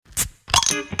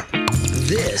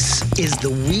This is the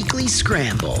Weekly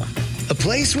Scramble, a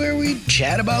place where we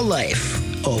chat about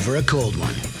life over a cold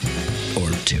one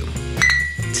or two.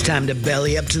 It's time to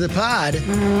belly up to the pod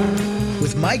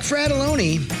with Mike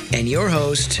Fratelloni and your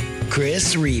host,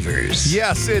 Chris Reuvers.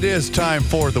 Yes, it is time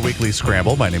for the Weekly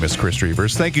Scramble. My name is Chris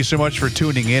Reuvers. Thank you so much for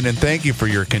tuning in, and thank you for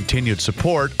your continued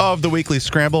support of the Weekly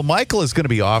Scramble. Michael is going to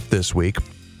be off this week.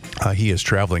 He is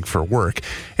traveling for work,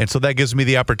 and so that gives me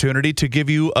the opportunity to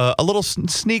give you a little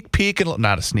sneak peek, and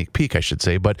not a sneak peek, I should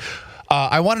say, but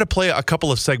I wanted to play a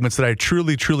couple of segments that I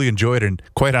truly, truly enjoyed and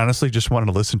quite honestly just wanted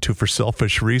to listen to for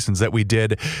selfish reasons that we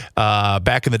did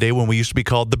back in the day when we used to be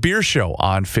called The Beer Show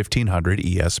on 1500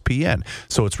 ESPN.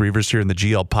 So it's Reuvers here in the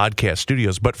GL Podcast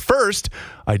Studios. But first,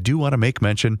 I do want to make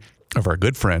mention of our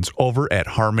good friends over at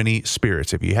Harmony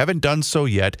Spirits. If you haven't done so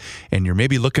yet and you're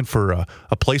maybe looking for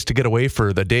a place to get away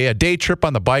for the day, a day trip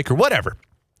on the bike or whatever,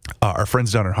 our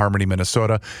friends down in Harmony,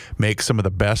 Minnesota, make some of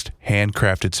the best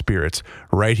handcrafted spirits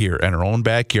right here in our own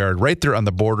backyard, right there on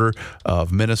the border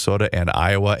of Minnesota and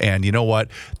Iowa. And you know what?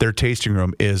 Their tasting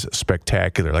room is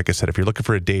spectacular. Like I said, if you're looking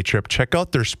for a day trip, check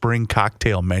out their spring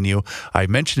cocktail menu. I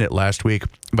mentioned it last week,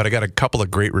 but I got a couple of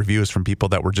great reviews from people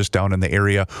that were just down in the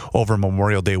area over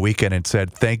Memorial Day weekend and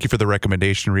said, thank you for the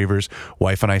recommendation, Reuvers.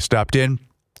 Wife and I stopped in.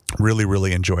 Really,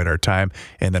 really enjoyed our time,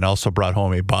 and then also brought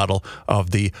home a bottle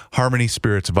of the Harmony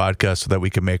Spirits vodka so that we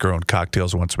could make our own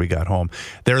cocktails once we got home.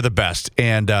 They're the best,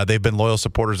 and they've been loyal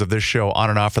supporters of this show on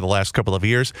and off for the last couple of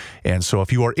years. And so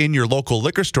if you are in your local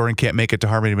liquor store and can't make it to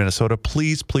Harmony, Minnesota,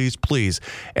 please, please, please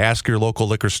ask your local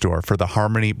liquor store for the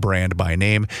Harmony brand by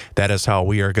name. That is how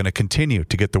we are going to continue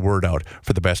to get the word out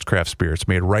for the best craft spirits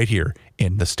made right here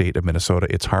in the state of Minnesota.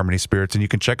 It's Harmony Spirits, and you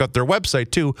can check out their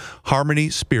website too,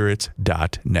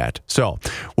 harmonyspirits.net. So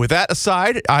with that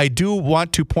aside, I do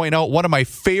want to point out one of my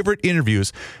favorite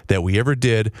interviews that we ever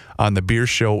did on the Beer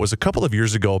Show. It was a couple of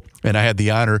years ago, and I had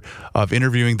the honor of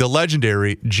interviewing the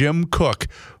legendary Jim Koch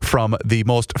from the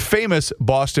most famous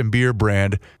Boston beer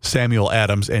brand, Samuel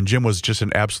Adams, and Jim was just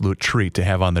an absolute treat to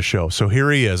have on the show. So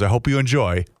here he is. I hope you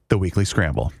enjoy the Weekly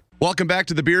Scramble. Welcome back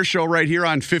to the Beer Show right here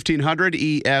on 1500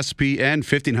 ESPN,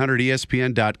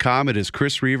 1500ESPN.com. It is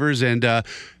Chris Reuvers, and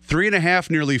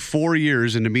 3.5, nearly 4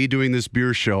 years into me doing this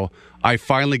Beer Show, I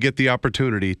finally get the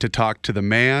opportunity to talk to the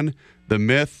man, the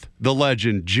myth, the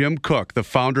legend, Jim Koch, the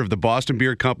founder of the Boston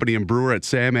Beer Company and brewer at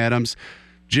Sam Adams.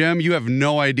 Jim, you have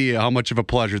no idea how much of a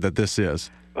pleasure that this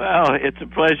is. Well, it's a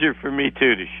pleasure for me,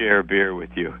 too, to share a beer with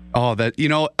you. Oh,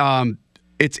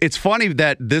 It's funny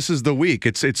that this is the week.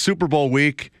 It's Super Bowl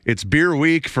week. It's beer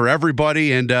week for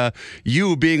everybody. And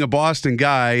you being a Boston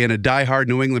guy and a diehard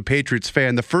New England Patriots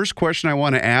fan, the first question I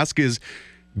want to ask is,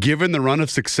 given the run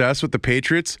of success with the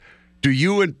Patriots, do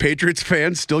you and Patriots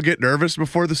fans still get nervous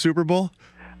before the Super Bowl?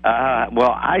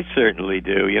 Well, I certainly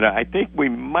do. I think we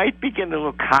might be getting a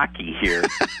little cocky here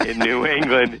in New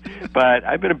England, but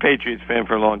I've been a Patriots fan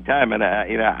for a long time, and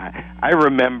I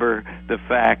remember the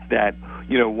fact that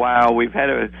while we've had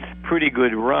a pretty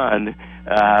good run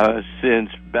since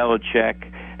Belichick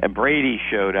and Brady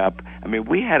showed up, I mean,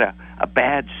 we had a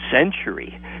bad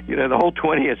century. The whole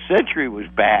 20th century was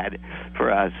bad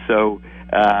for us. So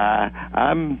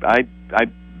I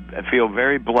feel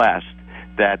very blessed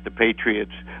that the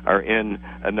Patriots are in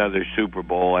another Super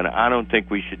Bowl, and I don't think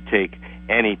we should take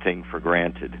anything for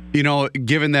granted.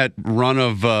 Given that run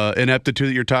of ineptitude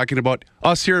that you're talking about,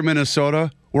 us here in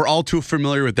Minnesota, we're all too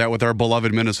familiar with that with our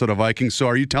beloved Minnesota Vikings. So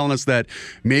are you telling us that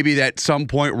maybe at some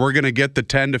point we're going to get the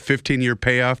 10 to 15-year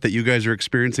payoff that you guys are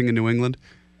experiencing in New England?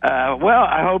 Well,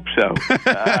 I hope so.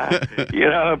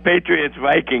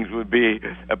 Patriots-Vikings would be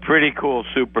a pretty cool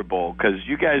Super Bowl because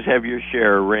you guys have your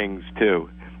share of rings, too.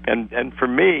 And for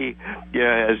me,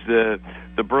 as the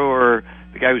brewer,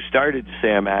 the guy who started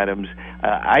Sam Adams,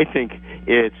 I think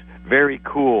it's very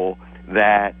cool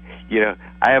that,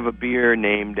 I have a beer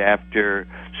named after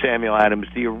Samuel Adams,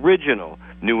 the original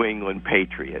New England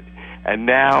Patriot. And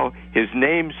now his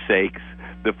namesakes,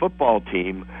 the football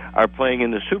team, are playing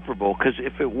in the Super Bowl. Because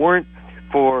if it weren't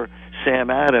for Sam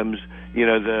Adams,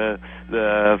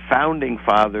 the founding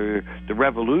father, the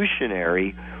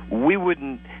revolutionary, we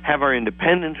wouldn't have our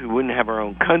independence. We wouldn't have our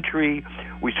own country.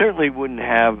 We certainly wouldn't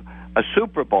have a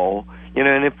Super Bowl.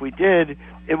 And if we did,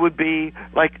 it would be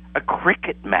like a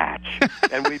cricket match,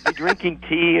 and we'd be drinking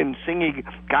tea and singing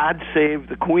 "God Save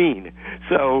the Queen."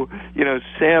 So,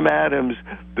 Sam Adams,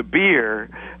 the beer,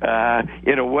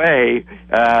 in a way,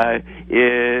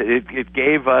 it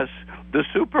gave us the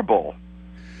Super Bowl.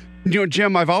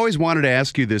 Jim, I've always wanted to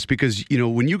ask you this because,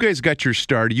 when you guys got your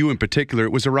start, you in particular,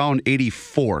 it was around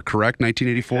 84, correct?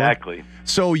 1984? Exactly.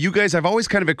 So you guys, I've always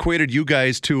kind of equated you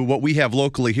guys to what we have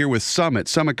locally here with Summit.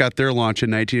 Summit got their launch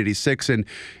in 1986, and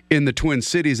in the Twin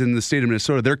Cities in the state of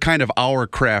Minnesota, they're kind of our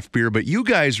craft beer, but you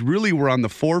guys really were on the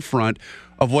forefront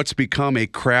of what's become a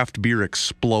craft beer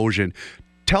explosion.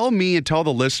 Tell me and tell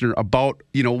the listener about,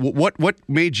 what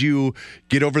made you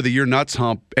get over the your nuts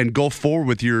hump and go forward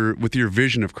with your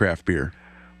vision of craft beer.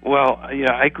 Well,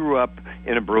 I grew up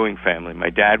in a brewing family. My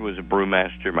dad was a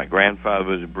brewmaster. My grandfather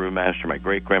was a brewmaster. My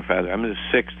great-grandfather. I'm the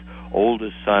sixth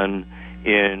oldest son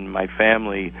in my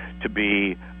family to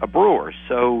be a brewer.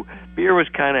 So beer was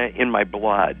kind of in my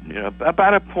blood.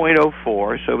 About a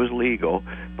 .04, so it was legal,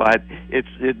 but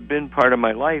it'd been part of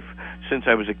my life since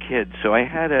I was a kid. So I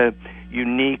had a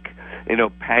unique,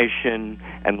 passion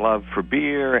and love for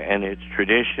beer and its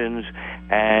traditions.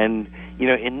 And,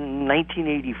 in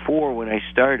 1984 when I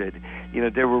started,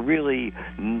 there were really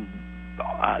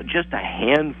just a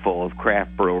handful of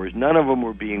craft brewers. None of them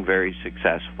were being very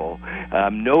successful.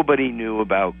 Nobody knew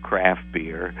about craft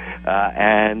beer.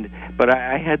 But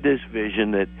I had this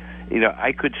vision that,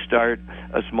 I could start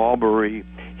a small brewery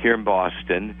here in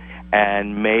Boston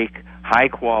and make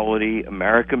high-quality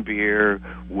American beer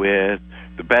with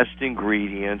the best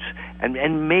ingredients,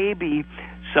 and maybe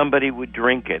somebody would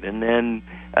drink it. And then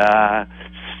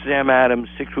Sam Adams,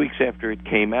 6 weeks after it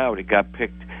came out, it got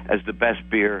picked as the best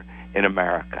beer in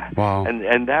America. Wow. And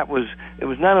it was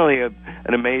not only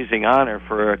an amazing honor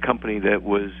for a company that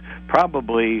was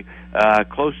probably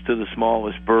close to the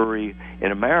smallest brewery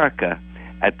in America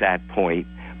at that point,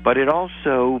 but it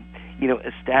also,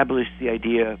 established the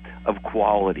idea of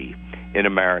quality in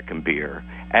American beer.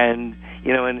 And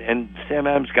and Sam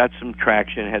Adams got some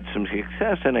traction, had some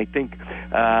success, and I think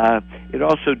it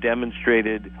also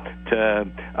demonstrated to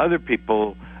other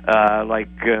people like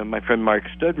my friend Mark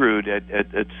Studrud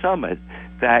at Summit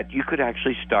that you could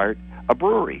actually start a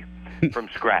brewery from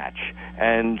scratch.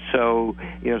 And so,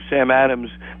 Sam Adams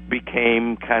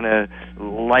became kind of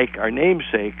like our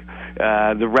namesake,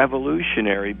 the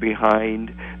revolutionary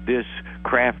behind this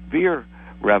craft beer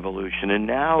revolution. And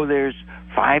now there's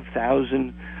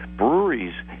 5,000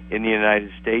 breweries in the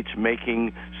United States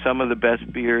making some of the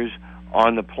best beers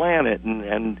on the planet,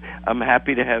 and I'm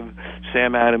happy to have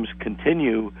Sam Adams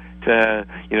continue to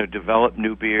develop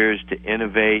new beers, to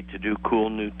innovate, to do cool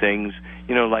new things,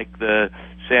 like the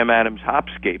Sam Adams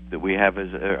Hopscape that we have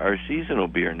as our seasonal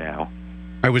beer now.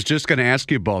 I was just going to ask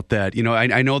you about that.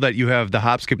 I know that you have the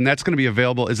Hopscape, and that's going to be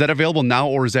available. Is that available now,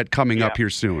 or is that coming up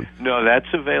here soon? No, that's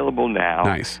available now.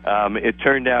 Nice. It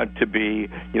turned out to be,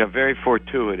 very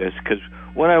fortuitous, because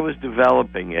when I was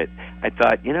developing it, I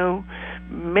thought,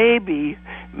 maybe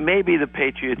the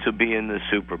Patriots will be in the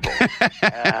Super Bowl.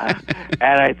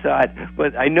 And I thought,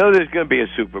 but I know there's going to be a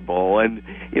Super Bowl, and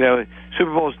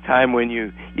Super Bowl is time when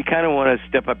you kind of want to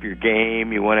step up your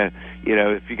game. You want to,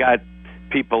 if you got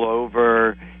people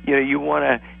over, you want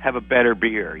to have a better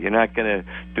beer. You're not going to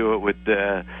do it with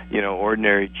the,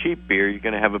 ordinary cheap beer. You're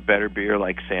going to have a better beer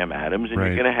like Sam Adams, and right.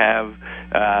 You're going to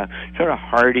have sort of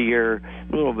heartier,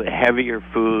 a little bit heavier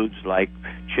foods like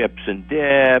chips and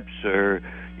dips, or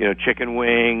chicken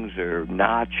wings or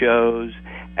nachos.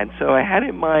 And so I had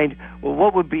in mind, well,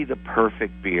 what would be the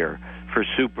perfect beer for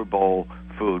Super Bowl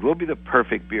food? What would be the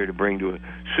perfect beer to bring to a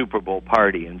Super Bowl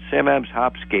party? And Sam Adams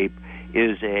Hopscape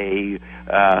is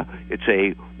it's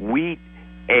a wheat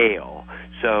ale.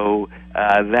 So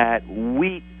that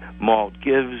wheat malt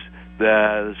gives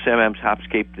the Sam Adams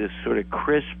Hopscape this sort of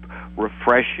crisp,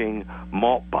 refreshing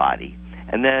malt body.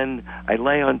 And then I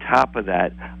lay on top of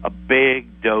that a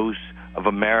big dose of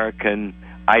American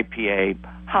IPA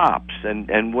hops.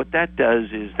 And what that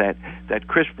does is that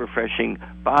crisp, refreshing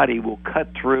body will cut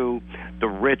through the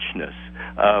richness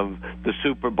of the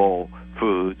Super Bowl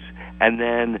foods, and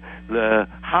then the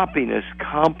hoppiness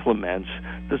complements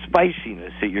the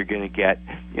spiciness that you're going to get,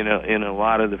 in a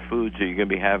lot of the foods that you're going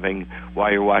to be having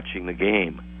while you're watching the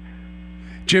game.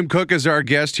 Jim Koch is our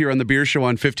guest here on the Beer Show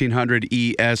on 1500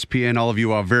 ESPN. All of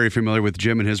you are very familiar with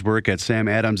Jim and his work at Sam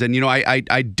Adams. And,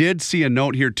 I did see a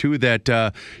note here, too,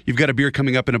 that you've got a beer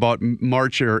coming up in about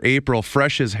March or April,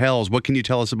 Fresh as Hells. What can you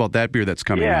tell us about that beer that's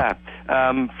coming up?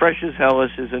 Yeah, Fresh as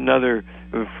Hells is another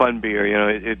fun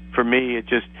beer. For me, it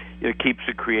just keeps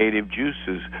the creative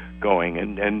juices going.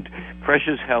 And Fresh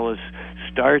as Hellas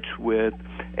starts with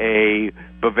a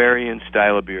Bavarian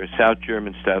style of beer, a South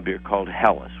German style beer called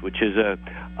Helles, which is a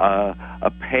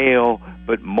pale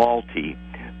but malty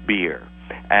beer.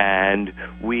 And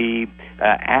we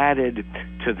added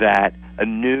to that a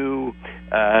new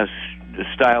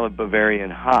style of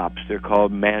Bavarian hops. They're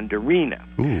called Mandarina.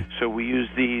 Ooh. So we use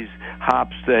these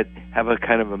hops that have a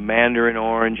kind of a mandarin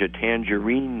orange, a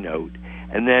tangerine note,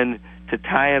 and then to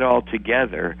tie it all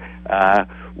together,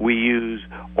 we use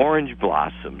orange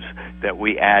blossoms that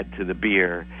we add to the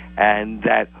beer, and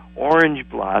that orange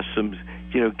blossoms,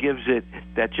 gives it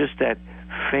that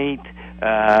faint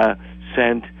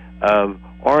scent of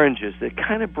oranges that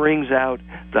kind of brings out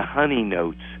the honey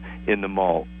notes in the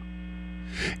malt.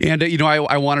 And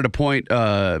I wanted to point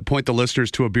the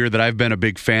listeners to a beer that I've been a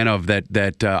big fan of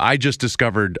that I just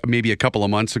discovered maybe a couple of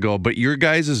months ago. But your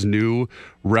guys' new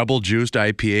Rebel Juiced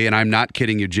IPA, and I'm not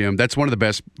kidding you, Jim. That's one of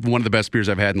the best beers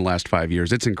I've had in the last 5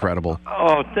 years. It's incredible.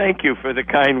 Oh, thank you for the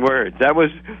kind words. That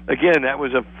was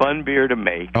a fun beer to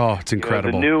make. Oh, it's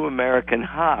incredible. The new American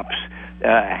hops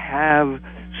have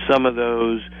some of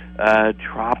those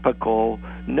tropical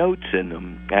notes in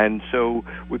them, and so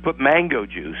we put mango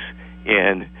juice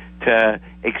in to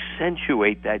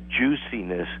accentuate that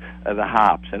juiciness of the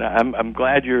hops, and I'm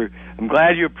glad you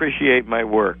appreciate my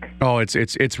work. Oh,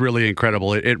 it's really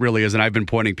incredible. It really is, and I've been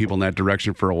pointing people in that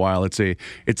direction for a while. It's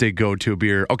a go-to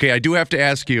beer. Okay, I do have to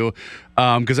ask you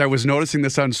because I was noticing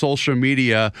this on social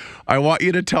media. I want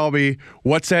you to tell me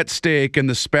what's that steak and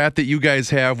the spat that you guys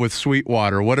have with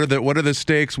Sweetwater. What are the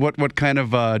stakes? What kind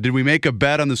of did we make a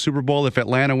bet on the Super Bowl if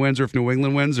Atlanta wins or if New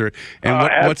England wins,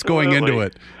 what's going into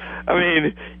it? I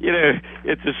mean,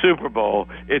 it's a Super Bowl.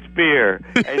 It's beer,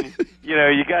 and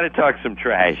you got to talk some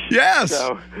trash. Yes.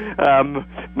 So,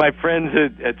 my friends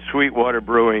at Sweetwater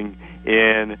Brewing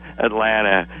in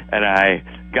Atlanta and I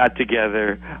got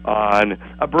together on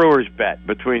a brewer's bet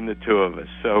between the two of us.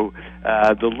 So,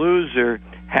 the loser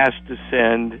has to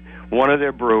send one of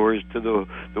their brewers to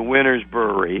the winner's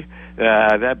brewery.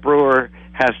 That brewer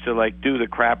has to do the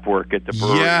crap work at the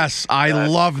brewery. Yes, I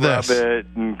love this. Scrub it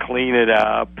and clean it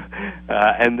up,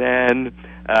 and then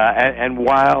and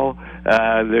while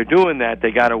they're doing that,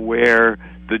 they got to wear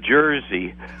the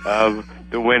jersey of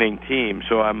the winning team.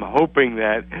 So I'm hoping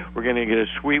that we're going to get a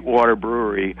Sweetwater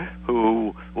brewery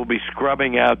who will be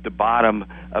scrubbing out the bottom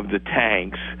of the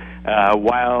tanks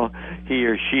while he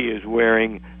or she is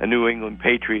wearing a New England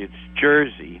Patriots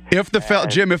jersey. If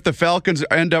the Falcons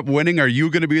end up winning, are you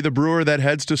going to be the brewer that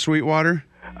heads to Sweetwater?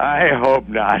 I hope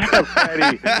not.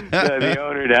 Freddie, the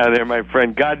owner down there, my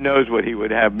friend, God knows what he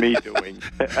would have me doing.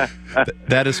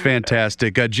 That is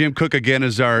fantastic. Jim Koch again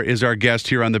is our guest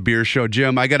here on the Beer Show.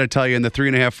 Jim, I got to tell you, in the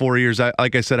 3.5-4 years,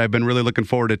 like I said, I've been really looking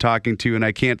forward to talking to you, and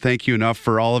I can't thank you enough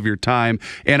for all of your time.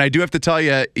 And I do have to tell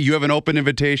you, you have an open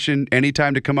invitation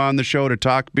anytime to come on the show to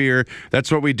talk beer.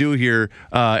 That's what we do here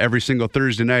every single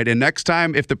Thursday night. And next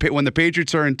time, when the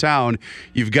Patriots are in town,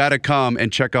 you've got to come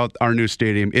and check out our new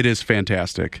stadium. It is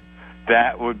fantastic.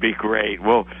 That would be great.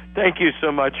 Well, thank you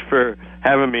so much for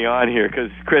having me on here, because,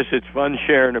 Chris, it's fun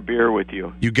sharing a beer with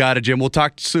you. You got it, Jim. We'll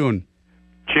talk soon.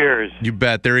 Cheers. You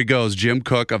bet. There he goes, Jim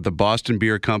Koch of the Boston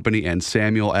Beer Company and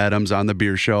Samuel Adams on The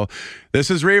Beer Show. This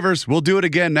is Reuvers. We'll do it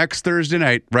again next Thursday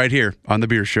night right here on The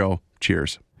Beer Show.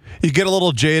 Cheers. You get a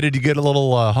little jaded, you get a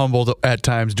little humbled at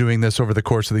times doing this over the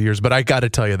course of the years, but I got to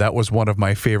tell you, that was one of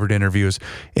my favorite interviews,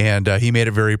 and he made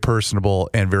it very personable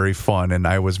and very fun, and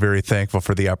I was very thankful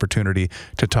for the opportunity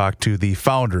to talk to the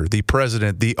founder, the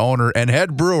president, the owner, and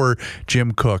head brewer,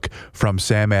 Jim Koch from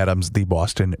Sam Adams, the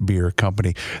Boston Beer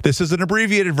Company. This is an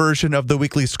abbreviated version of the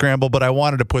Weekly Scramble, but I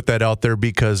wanted to put that out there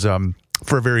because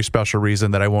for a very special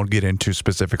reason that I won't get into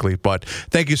specifically. But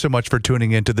thank you so much for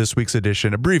tuning in to this week's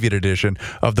edition, abbreviated edition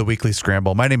of the Weekly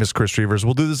Scramble. My name is Chris Reuvers.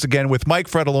 We'll do this again with Mike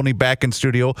Fredoloni back in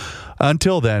studio.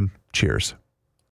 Until then, cheers.